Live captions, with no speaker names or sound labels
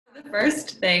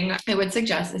First thing I would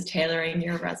suggest is tailoring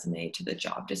your resume to the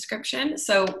job description.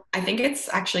 So I think it's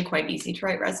actually quite easy to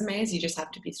write resumes. You just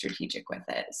have to be strategic with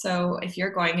it. So if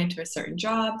you're going into a certain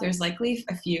job, there's likely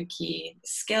a few key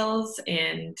skills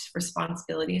and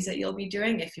responsibilities that you'll be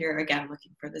doing if you're, again,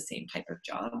 looking for the same type of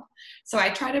job. So I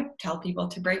try to tell people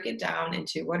to break it down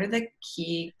into what are the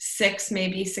key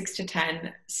maybe 6 to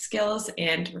 10 skills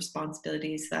and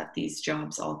responsibilities that these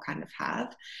jobs all kind of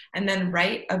have, and then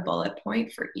write a bullet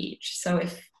point for each. So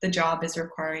if the job is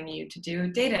requiring you to do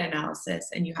data analysis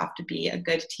and you have to be a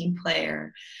good team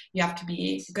player, you have to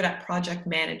be good at project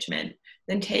management,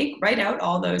 then write out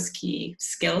all those key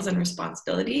skills and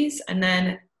responsibilities, and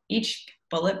then each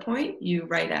bullet point you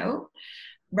write out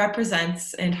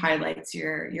represents and highlights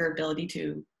your ability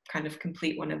to kind of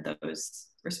complete one of those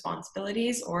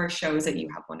responsibilities or shows that you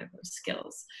have one of those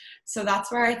skills. So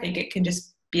that's where I think it can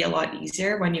just be a lot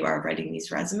easier when you are writing these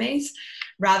resumes,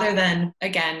 rather than,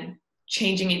 again,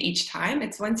 changing it each time.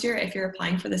 It's if you're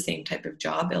applying for the same type of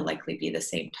job, it'll likely be the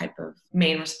same type of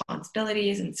main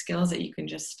responsibilities and skills that you can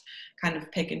just kind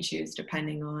of pick and choose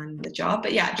depending on the job.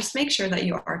 But yeah, just make sure that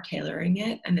you are tailoring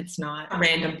it and it's not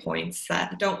random points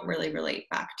that don't really relate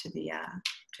back to the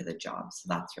job. So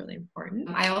that's really important.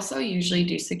 I also usually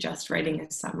do suggest writing a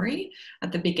summary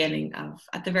at the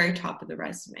very top of the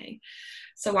resume.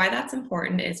 So why that's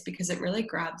important is because it really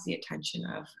grabs the attention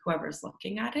of whoever's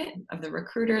looking at it, of the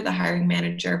recruiter, the hiring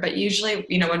manager. But usually,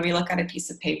 when we look at a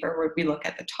piece of paper, we look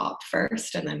at the top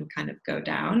first and then kind of go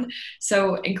down.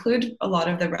 So include a lot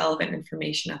of the relevant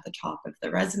information at the top of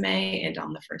the resume and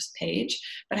on the first page.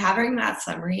 But having that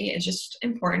summary is just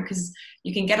important because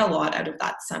you can get a lot out of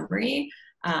that summary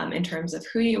in terms of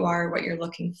who you are, what you're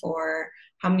looking for,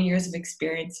 how many years of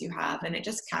experience you have, and it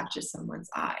just catches someone's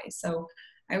eye. So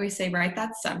I always say write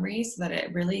that summary so that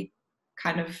it really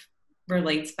kind of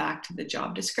relates back to the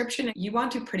job description. You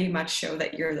want to pretty much show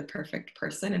that you're the perfect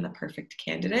person and the perfect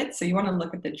candidate. So you want to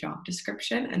look at the job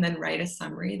description and then write a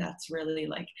summary that's really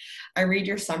like, I read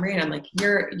your summary and I'm like,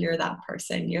 you're that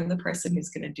person. You're the person who's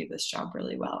going to do this job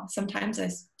really well. Sometimes I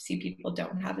see people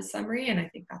don't have a summary, and I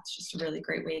think that's just a really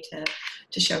great way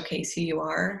to showcase who you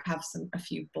are, have a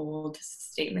few bold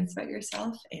statements about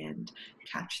yourself and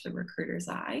catch the recruiter's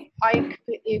eye. I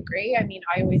completely agree. I mean,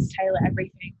 I always tailor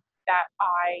everything that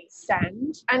I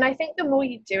send, and I think the more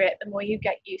you do it, the more you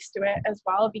get used to it as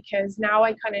well, because now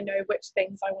I kind of know which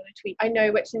things I want to tweak. I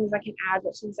know which things I can add,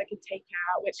 which things I can take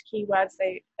out, which keywords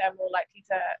they're more likely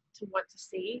to want to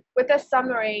see. With a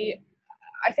summary,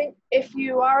 I think if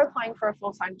you are applying for a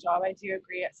full-time job, I do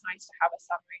agree it's nice to have a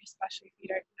summary, especially if you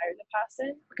don't know the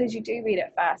person, because you do read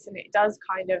it first and it does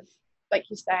kind of, like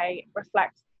you say,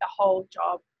 reflect the whole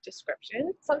job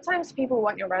description. Sometimes people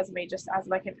want your resume just as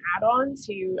like an add-on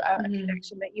to a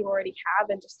connection that you already have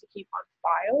and just to keep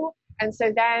on file. And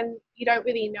so then you don't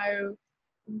really know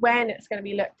when it's going to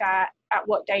be looked at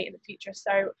what date in the future.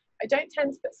 So I don't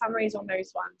tend to put summaries on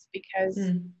those ones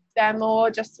because they're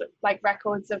more just like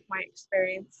records of my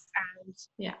experience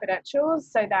and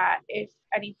credentials, so that if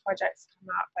any projects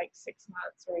come up like 6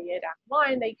 months or a year down the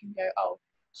line, they can go, oh,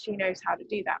 she knows how to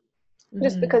do that.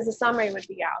 Just because the summary would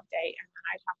be out of date and then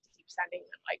I'd have to keep sending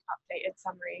them like updated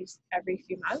summaries every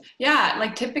few months. Yeah,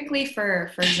 like typically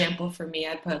for example, for me,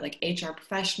 I'd put like HR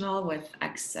professional with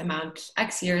X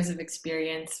years of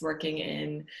experience working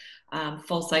in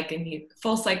full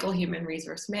cycle human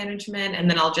resource management, and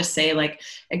then I'll just say like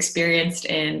experienced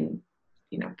in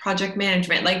project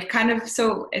management, like kind of,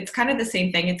 so it's kind of the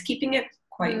same thing. It's keeping it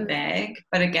quite vague,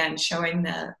 but again, showing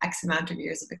the X amount of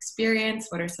years of experience,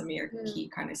 what are some of your key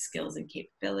kind of skills and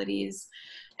capabilities,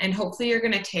 and hopefully you're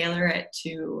going to tailor it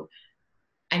to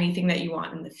anything that you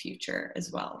want in the future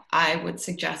as well. I would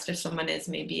suggest if someone is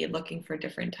maybe looking for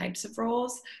different types of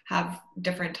roles, have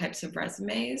different types of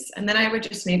resumes, and then I would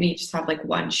just have like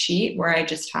one sheet where I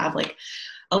just have like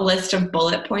a list of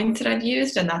bullet points that I've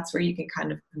used, and that's where you can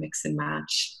kind of mix and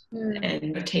match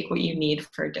and take what you need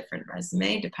for a different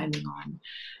resume depending on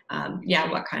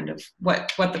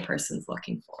what the person's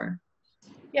looking for.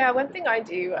 Yeah, one thing I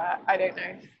do, I don't know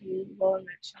if you will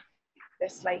mention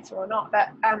this later or not, but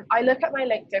I look at my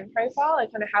LinkedIn profile. I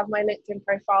kind of have my LinkedIn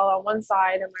profile on one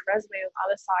side and my resume on the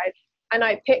other side, and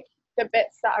I pick the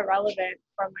bits that are relevant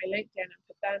from my LinkedIn and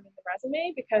put them in the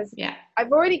resume, because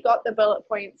I've already got the bullet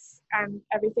points and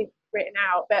everything written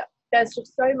out, but there's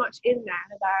just so much in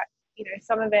there that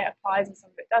some of it applies and some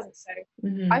of it doesn't. So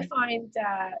I find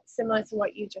similar to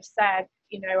what you just said,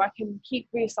 I can keep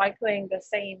recycling the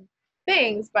same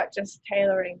things but just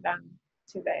tailoring them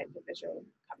to the individual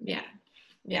company.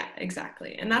 Yeah,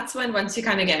 exactly. And that's when once you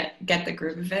kind of get the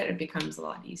groove of it, it becomes a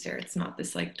lot easier. It's not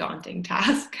this like daunting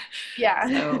task. Yeah.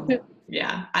 So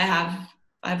yeah, I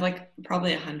have like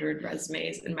probably 100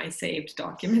 resumes in my saved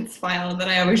documents file that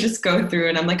I always just go through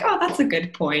and I'm like, oh, that's a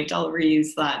good point. I'll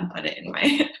reuse that and put it in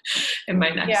my in my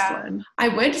next Yeah. one. I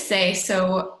would say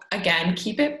so again,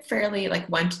 keep it fairly like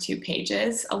 1 to 2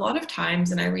 pages. A lot of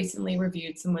times, and I recently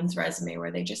reviewed someone's resume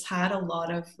where they just had a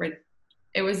lot of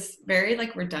it was very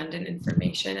like redundant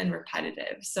information and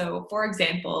repetitive. So for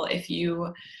example, if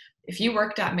you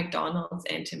worked at McDonald's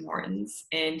and Tim Hortons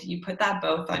and you put that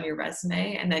both on your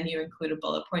resume and then you include a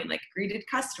bullet point like greeted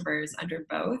customers under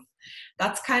both,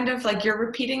 that's kind of like you're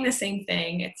repeating the same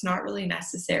thing. It's not really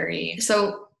necessary.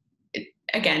 So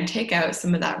again, take out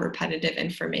some of that repetitive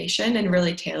information and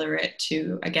really tailor it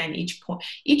to, again, each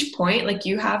point, like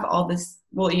you have all this,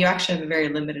 well, you actually have a very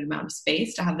limited amount of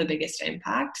space to have the biggest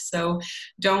impact. So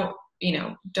don't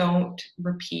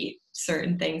repeat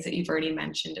certain things that you've already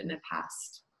mentioned in the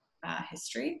past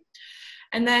history.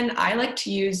 And then I like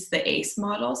to use the ACE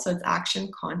model. So it's action,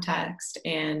 context,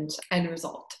 and end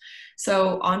result.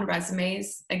 So on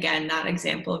resumes, again, that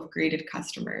example of greeted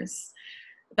customers,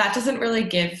 that doesn't really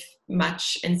give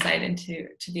much insight into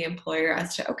the employer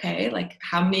as to, okay, like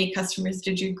how many customers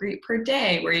did you greet per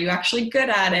day? Were you actually good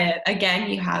at it? Again,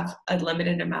 you have a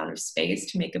limited amount of space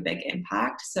to make a big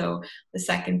impact. So the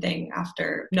second thing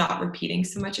after not repeating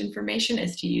so much information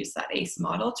is to use that ACE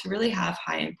model to really have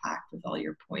high impact with all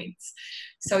your points.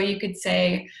 So you could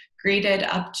say, greeted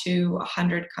up to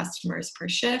 100 customers per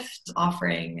shift,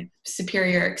 offering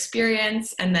superior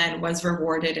experience, and then was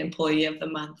rewarded Employee of the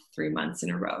Month 3 months in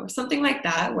a row. Something like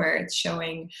that, where it's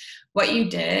showing what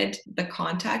you did, the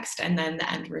context, and then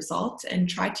the end result, and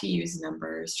try to use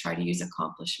numbers, try to use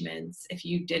accomplishments. If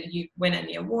you win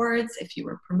any awards, if you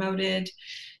were promoted,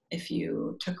 if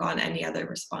you took on any other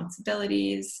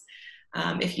responsibilities.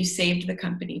 If you saved the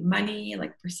company money,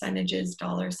 like percentages,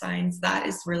 dollar signs, that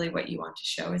is really what you want to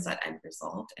show, is that end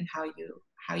result and how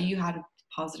you had a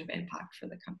positive impact for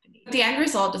the company. The end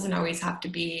result doesn't always have to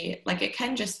be like, it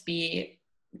can just be,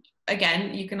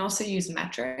 again, you can also use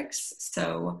metrics.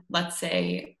 So let's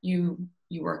say you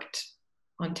worked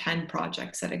on 10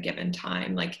 projects at a given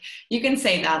time. Like you can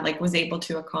say that, like was able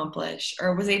to accomplish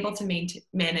or was able to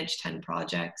manage 10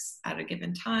 projects at a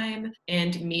given time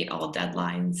and meet all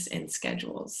deadlines and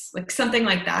schedules, like something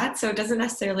like that. So it doesn't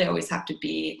necessarily always have to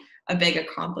be a big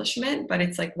accomplishment, but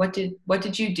it's like, what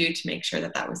did you do to make sure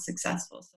that was successful?